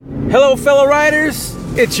Hello, fellow riders.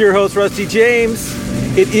 It's your host, Rusty James.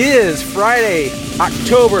 It is Friday,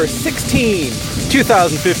 October 16,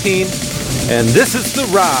 2015, and this is The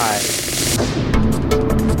Ride.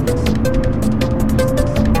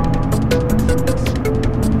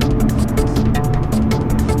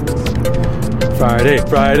 Friday.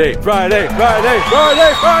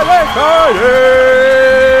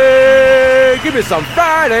 Give me some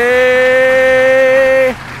Friday.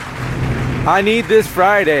 I need this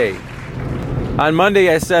Friday. On Monday,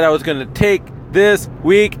 I said I was going to take this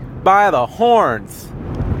week by the horns.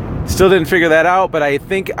 Still didn't figure that out, but I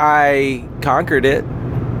think I conquered it.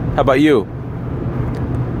 How about you?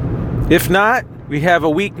 If not, we have a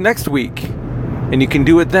week next week, and you can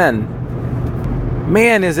do it then.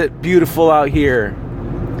 Man, is it beautiful out here.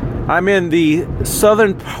 I'm in the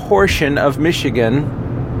southern portion of Michigan,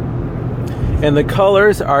 and the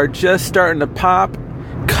colors are just starting to pop,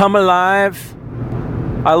 come alive.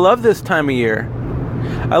 I love this time of year.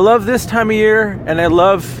 I love this time of year, and I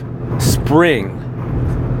love spring.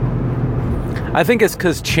 I think it's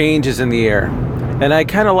because change is in the air, and I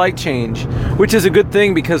kind of like change, which is a good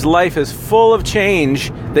thing because life is full of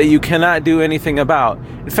change that you cannot do anything about.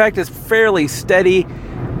 In fact, it's fairly steady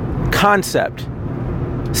concept.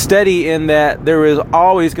 Steady in that there is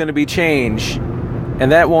always going to be change,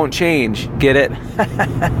 and that won't change. Get it?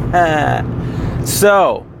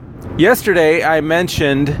 So, yesterday I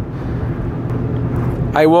mentioned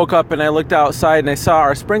I woke up and I looked outside and I saw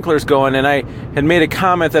our sprinklers going, and I had made a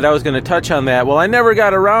comment that I was going to touch on that. Well, I never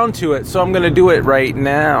got around to it, so I'm going to do it right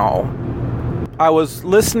now. I was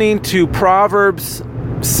listening to Proverbs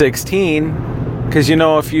 16, because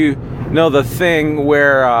if you know the thing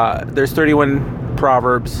where there's 31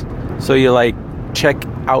 Proverbs, so you check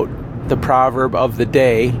out the proverb of the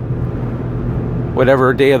day,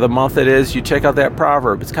 whatever day of the month it is, you check out that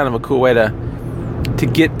proverb. It's kind of a cool way to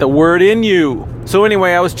get the word in you. So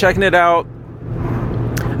anyway, I was checking it out.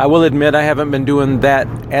 I will admit I haven't been doing that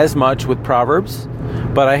as much with Proverbs,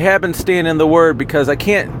 but I have been staying in the word because I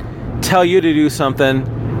can't tell you to do something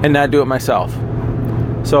and not do it myself.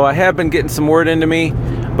 So I have been getting some word into me,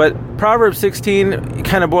 but Proverbs 16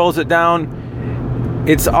 kind of boils it down.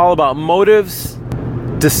 It's all about motives,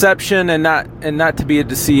 deception, and not to be a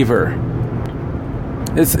deceiver.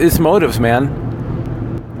 It's motives, man.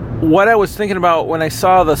 What I was thinking about when I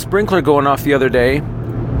saw the sprinkler going off the other day,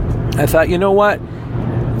 I thought, you know what?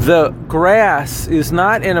 The grass is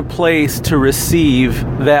not in a place to receive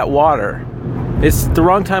that water. It's the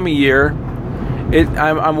wrong time of year.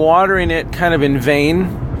 I'm watering it kind of in vain.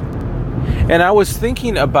 And I was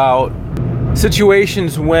thinking about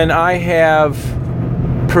situations when I have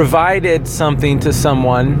provided something to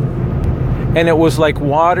someone and it was like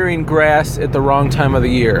watering grass at the wrong time of the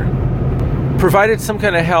year. Provided some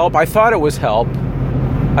kind of help. I thought it was help.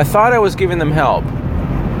 I thought I was giving them help.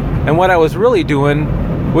 And what I was really doing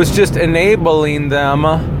was just enabling them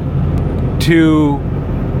to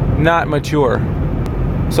not mature.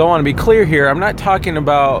 So I want to be clear here. I'm not talking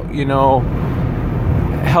about,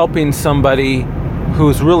 helping somebody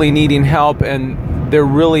who's really needing help and they're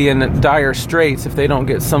really in dire straits if they don't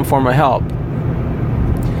get some form of help.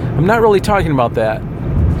 I'm not really talking about that.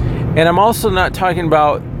 And I'm also not talking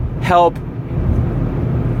about help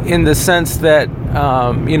in the sense that,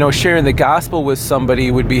 sharing the gospel with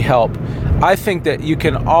somebody would be help. I think that you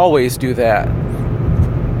can always do that.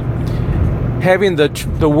 Having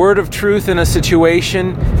the word of truth in a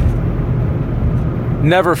situation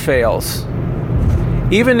never fails.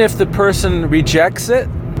 Even if the person rejects it,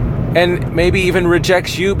 and maybe even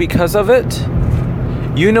rejects you because of it,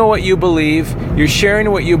 you know what you believe, you're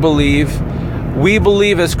sharing what you believe. We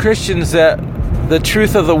believe as Christians that the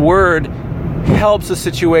truth of the word helps a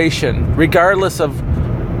situation, regardless of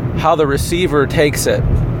how the receiver takes it.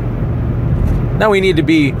 Now we need to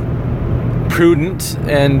be prudent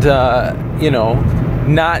and,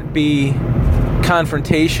 not be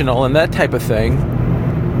confrontational and that type of thing.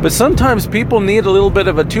 But sometimes people need a little bit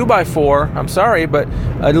of a 2x4, I'm sorry, but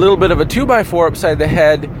a little bit of a 2x4 upside the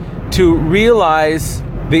head to realize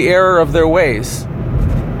the error of their ways.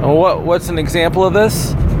 What's an example of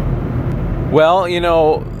this? Well,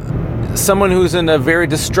 someone who's in a very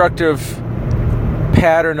destructive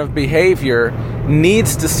pattern of behavior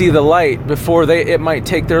needs to see the light before it might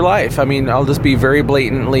take their life. I mean, I'll just be very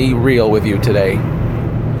blatantly real with you today.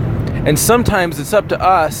 And sometimes it's up to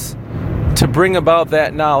us to bring about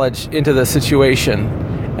that knowledge into the situation.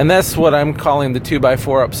 And that's what I'm calling the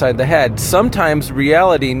 2x4 upside the head. Sometimes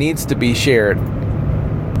reality needs to be shared,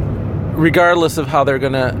 regardless of how they're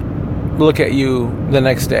going to look at you the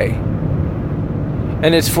next day.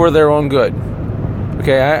 And it's for their own good.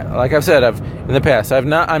 Okay, like I've said, in the past. I'm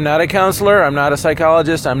not a counselor. I'm not a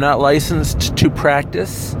psychologist. I'm not licensed to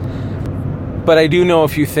practice. But I do know a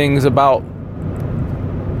few things about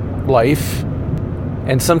life.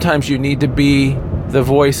 And sometimes you need to be the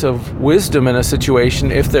voice of wisdom in a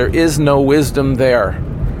situation if there is no wisdom there.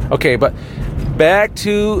 Okay, but back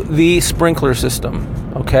to the sprinkler system,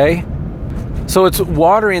 okay? So it's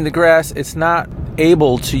watering the grass. It's not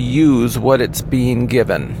able to use what it's being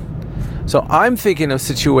given. So I'm thinking of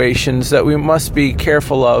situations that we must be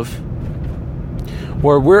careful of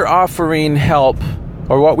where we're offering help,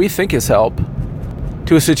 or what we think is help,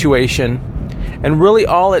 to a situation, and really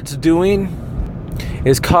all it's doing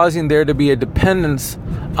is causing there to be a dependence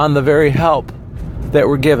on the very help that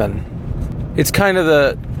we're given. It's kind of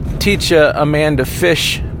the teach a man to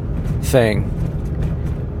fish thing.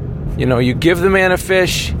 You know, you give the man a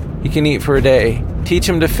fish, he can eat for a day. Teach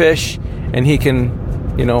him to fish, and he can,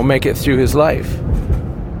 make it through his life.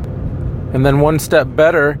 And then one step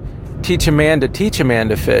better, teach a man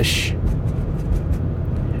to fish.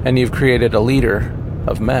 And you've created a leader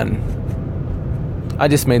of men. I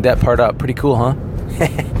just made that part up. Pretty cool, huh?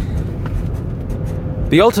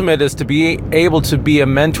 The ultimate is to be able to be a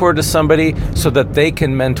mentor to somebody so that they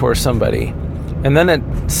can mentor somebody. And then it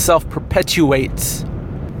self-perpetuates.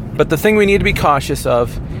 But the thing we need to be cautious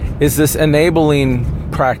of is this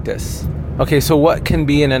enabling practice. Okay, so what can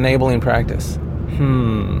be an enabling practice?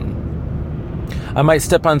 I might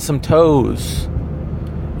step on some toes.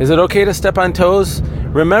 Is it okay to step on toes?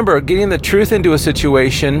 Remember, getting the truth into a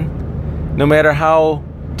situation, no matter how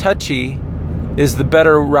touchy, is the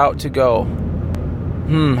better route to go.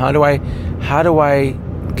 How do I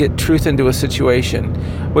get truth into a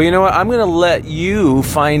situation? Well, you know what? I'm going to let you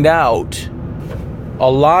find out a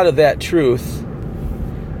lot of that truth.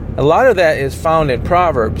 A lot of that is found in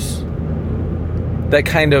Proverbs. That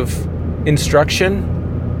kind of instruction.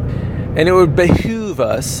 And it would behoove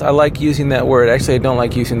us, I like using that word. Actually, I don't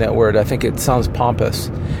like using that word. I think it sounds pompous.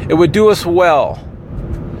 It would do us well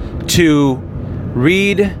to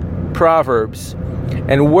read Proverbs,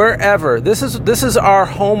 and wherever, this is our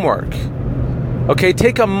homework. Okay,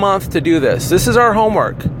 take a month to do this. This is our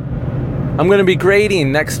homework. I'm going to be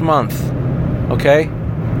grading next month. Okay?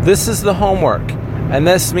 This is the homework. And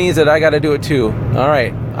this means that I got to do it too. All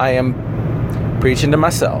right, I am preaching to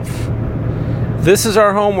myself. This is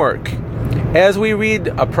our homework. As we read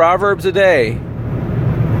a Proverbs a day,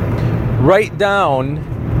 write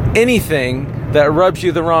down anything that rubs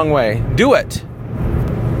you the wrong way. Do it.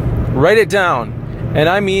 Write it down. And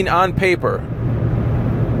I mean on paper.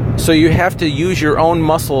 So you have to use your own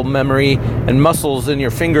muscle memory and muscles in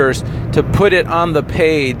your fingers to put it on the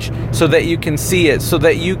page so that you can see it, so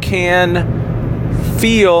that you can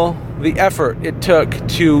feel the effort it took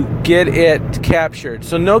to get it captured.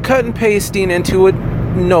 So no cut and pasting into a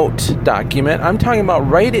note document. I'm talking about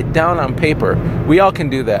write it down on paper. We all can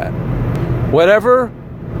do that. Whatever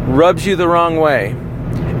rubs you the wrong way.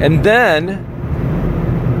 And then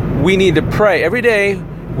we need to pray. Every day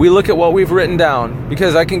we look at what we've written down,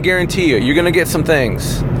 because I can guarantee you're going to get some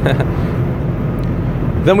things.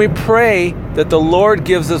 Then we pray that the Lord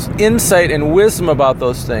gives us insight and wisdom about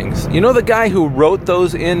those things. You know, the guy who wrote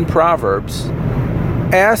those in Proverbs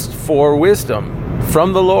asked for wisdom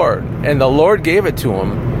from the Lord, and the Lord gave it to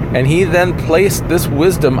him, and he then placed this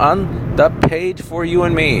wisdom on the page for you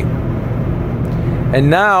and me.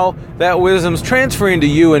 And now that wisdom's transferring to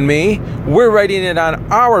you and me. We're writing it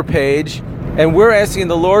on our page, and we're asking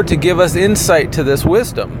the Lord to give us insight to this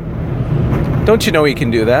wisdom. Don't you know he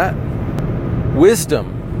can do that?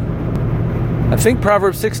 Wisdom. I think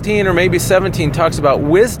Proverbs 16 or maybe 17 talks about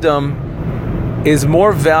wisdom is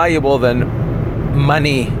more valuable than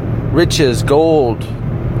money, riches, gold,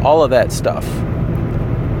 all of that stuff.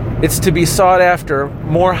 It's to be sought after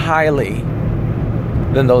more highly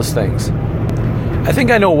than those things. I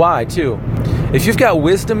think I know why, too. If you've got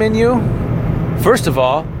wisdom in you, first of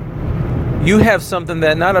all, you have something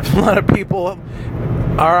that not a lot of people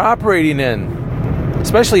are operating in,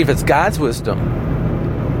 especially if it's God's wisdom.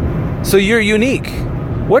 So you're unique.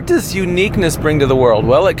 What does uniqueness bring to the world?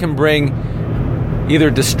 Well, it can bring either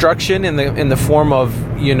destruction in the form of,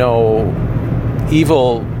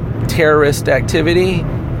 evil terrorist activity,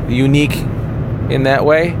 unique in that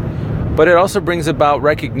way. But it also brings about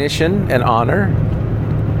recognition and honor.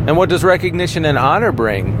 And what does recognition and honor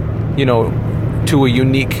bring, to a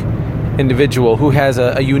unique individual who has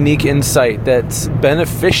a unique insight that's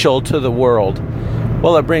beneficial to the world?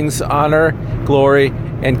 Well, it brings honor, glory,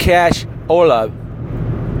 and cash. Ola.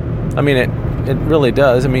 I mean, it really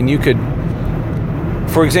does. I mean, you could,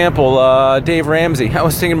 for example, Dave Ramsey. I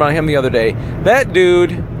was thinking about him the other day. That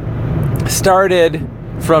dude started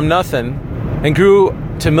from nothing and grew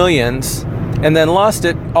to millions, and then lost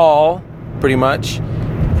it all, pretty much,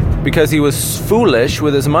 because he was foolish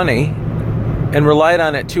with his money and relied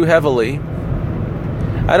on it too heavily.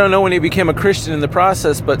 I don't know when he became a Christian in the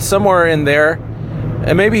process, but somewhere in there,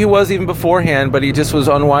 and maybe he was even beforehand, but he just was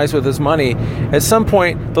unwise with his money. At some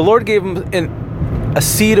point, the Lord gave him a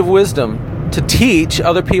seed of wisdom to teach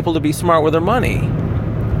other people to be smart with their money.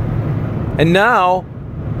 And now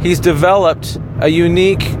he's developed a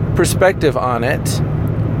unique perspective on it,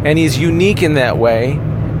 and he's unique in that way,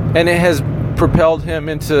 and it has propelled him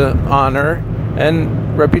into honor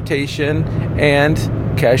and reputation and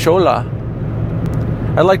cashola.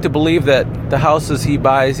 I'd like to believe that the houses he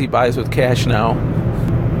buys with cash now.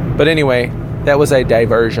 But anyway, that was a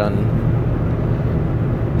diversion.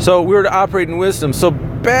 So we were to operate in wisdom. So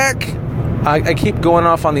back, I keep going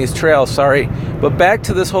off on these trails, sorry, but back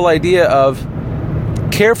to this whole idea of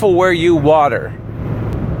careful where you water.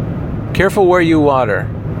 Careful where you water.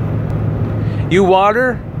 You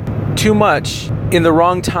water too much in the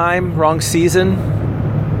wrong time, wrong season.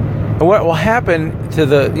 And what will happen to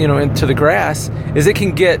into the grass is it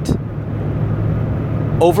can get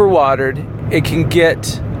overwatered. It can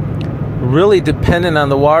get really dependent on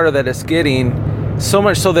the water that it's getting, so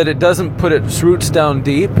much so that it doesn't put its roots down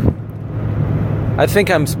deep. I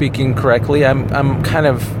think I'm speaking correctly. I'm kind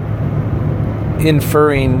of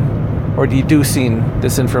inferring or deducing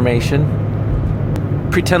this information.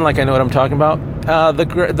 Pretend like I know what I'm talking about.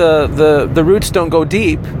 The roots don't go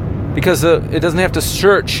deep because it doesn't have to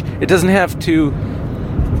search. It doesn't have to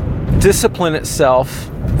discipline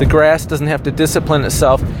itself. The grass doesn't have to discipline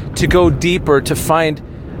itself to go deeper to find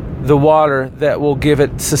the water that will give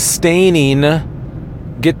it sustaining,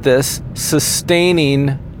 get this,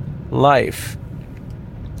 sustaining life.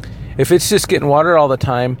 If it's just getting water all the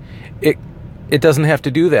time, it doesn't have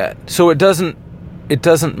to do that. So it doesn't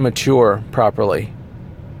mature properly.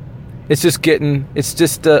 It's just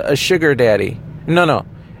a sugar daddy. No.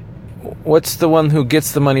 What's the one who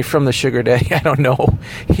gets the money from the sugar daddy? I don't know.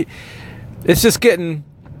 It's just getting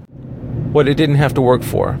what it didn't have to work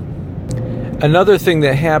for. Another thing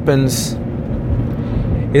that happens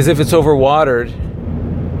is if it's overwatered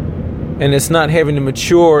and it's not having to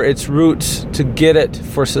mature its roots to get it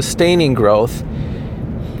for sustaining growth,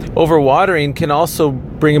 overwatering can also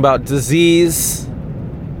bring about disease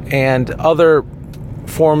and other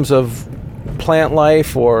forms of plant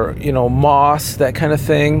life or, moss, that kind of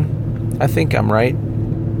thing. I think I'm right.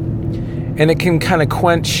 And it can kind of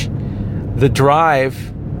quench the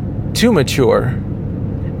drive to mature,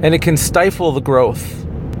 and it can stifle the growth.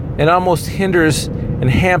 It almost hinders and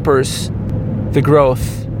hampers the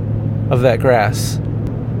growth of that grass.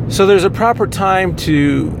 So there's a proper time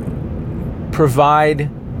to provide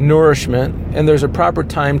nourishment, and there's a proper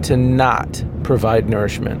time to not provide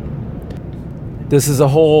nourishment. This is a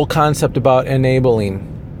whole concept about enabling.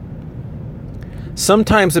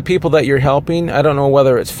 Sometimes the people that you're helping, I don't know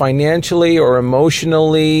whether it's financially or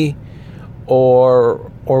emotionally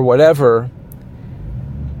or whatever,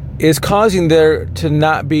 is causing there to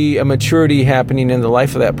not be a maturity happening in the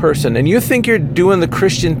life of that person. And you think you're doing the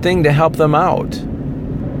Christian thing to help them out.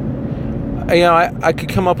 I could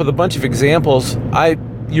come up with a bunch of examples.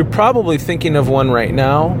 You're probably thinking of one right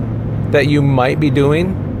now that you might be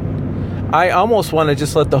doing. I almost want to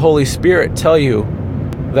just let the Holy Spirit tell you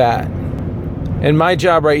that. And my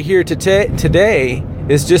job right here today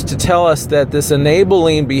is just to tell us that this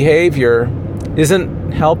enabling behavior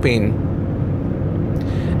isn't helping.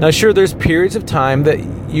 Now, sure, there's periods of time that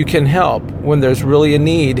you can help when there's really a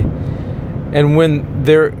need, and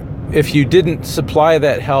if you didn't supply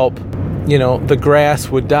that help, the grass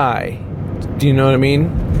would die. Do you know what I mean?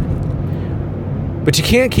 But you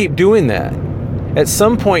can't keep doing that. At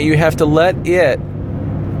some point, you have to let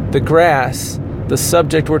the grass, the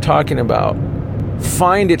subject we're talking about,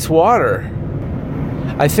 find its water.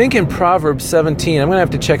 I think in Proverbs 17, I'm going to have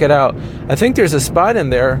to check it out. I think there's a spot in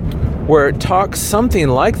there where it talks something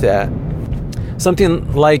like that.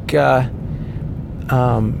 Something like, you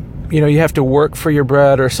have to work for your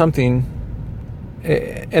bread or something,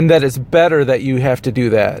 and that it's better that you have to do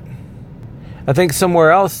that. I think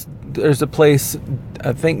somewhere else, there's a place,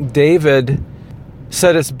 I think David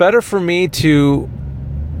said it's better for me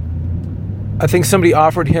I think somebody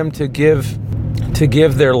offered him to give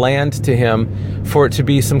their land to him for it to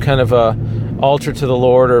be some kind of a altar to the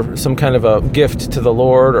Lord or some kind of a gift to the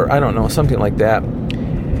Lord, or I don't know, something like that.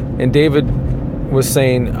 And David was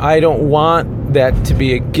saying, I don't want that to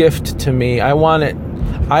be a gift to me. I want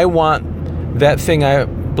that thing I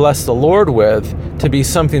bless the Lord with to be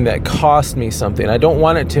something that cost me something. I don't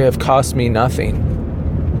want it to have cost me nothing.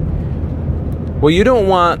 Well, you don't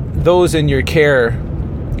want those in your care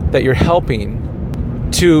that you're helping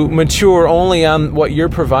to mature only on what you're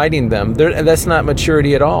providing them. That's not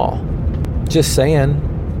maturity at all. Just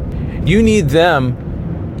saying. You need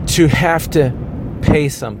them to have to pay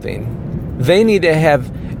something. They need to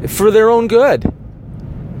have, for their own good,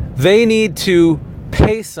 they need to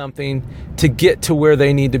pay something to get to where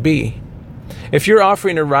they need to be. If you're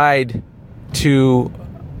offering a ride to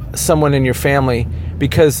someone in your family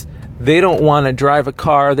because they don't want to drive a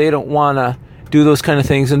car, they don't want to do those kind of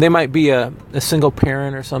things, and they might be a single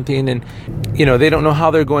parent or something, and they don't know how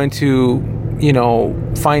they're going to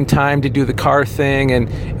find time to do the car thing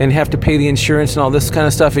and have to pay the insurance and all this kind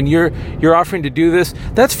of stuff, and you're offering to do this.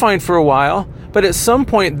 That's fine for a while, but at some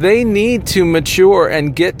point they need to mature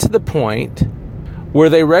and get to the point where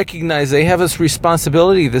they recognize they have this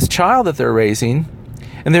responsibility, this child that they're raising,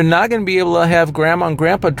 and they're not going to be able to have grandma and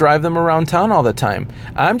grandpa drive them around town all the time.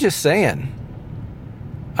 I'm just saying.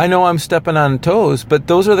 I know I'm stepping on toes, but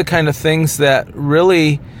those are the kind of things that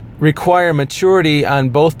really require maturity on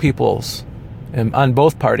both people's and on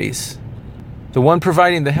both parties. The one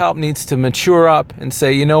providing the help needs to mature up and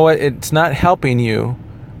say, you know what, it's not helping you,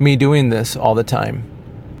 me doing this all the time.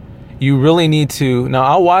 You really need to, now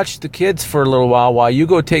I'll watch the kids for a little while you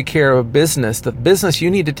go take care of business. The business you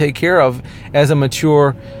need to take care of as a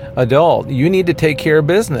mature adult. You need to take care of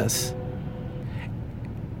business.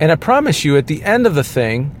 And I promise you, at the end of the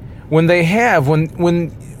thing, when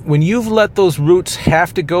you've let those roots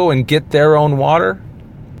have to go and get their own water,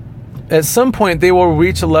 at some point they will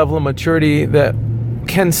reach a level of maturity that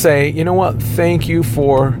can say, you know what, thank you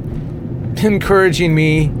for encouraging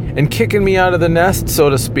me and kicking me out of the nest, so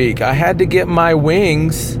to speak. I had to get my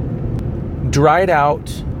wings dried out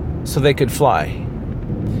so they could fly.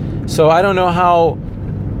 So I don't know how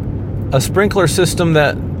a sprinkler system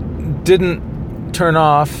that didn't turn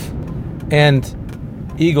off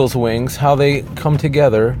and eagle's wings, how they come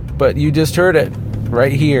together, but you just heard it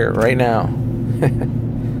right here, right now.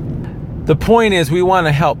 The point is, we want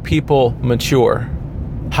to help people mature.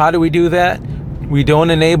 How do we do that? We don't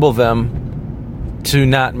enable them to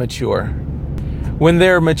not mature. When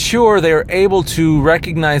they're mature, they're able to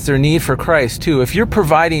recognize their need for Christ too. If you're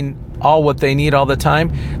providing all what they need all the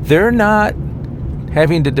time, they're not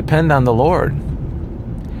having to depend on the Lord.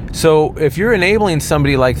 So if you're enabling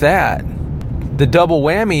somebody like that, the double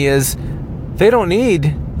whammy is they don't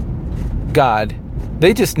need God.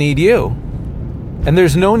 They just need you. And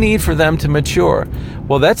there's no need for them to mature.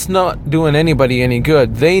 Well, that's not doing anybody any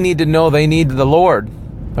good. They need to know they need the Lord.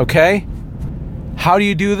 Okay? How do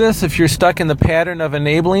you do this if you're stuck in the pattern of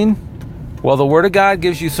enabling? Well, the Word of God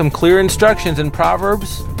gives you some clear instructions in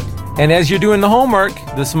Proverbs. And as you're doing the homework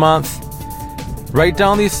this month, write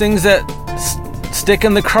down these things that stick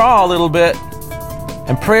in the craw a little bit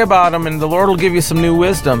and pray about them, and the Lord will give you some new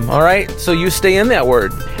wisdom. All right? So you stay in that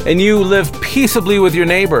Word and you live peaceably with your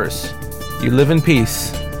neighbors. You live in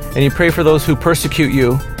peace, and you pray for those who persecute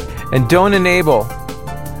you, and don't enable.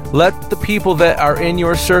 Let the people that are in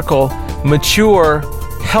your circle mature,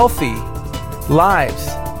 healthy lives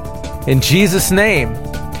in Jesus' name.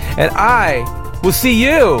 And I will see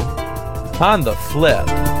you on the flip.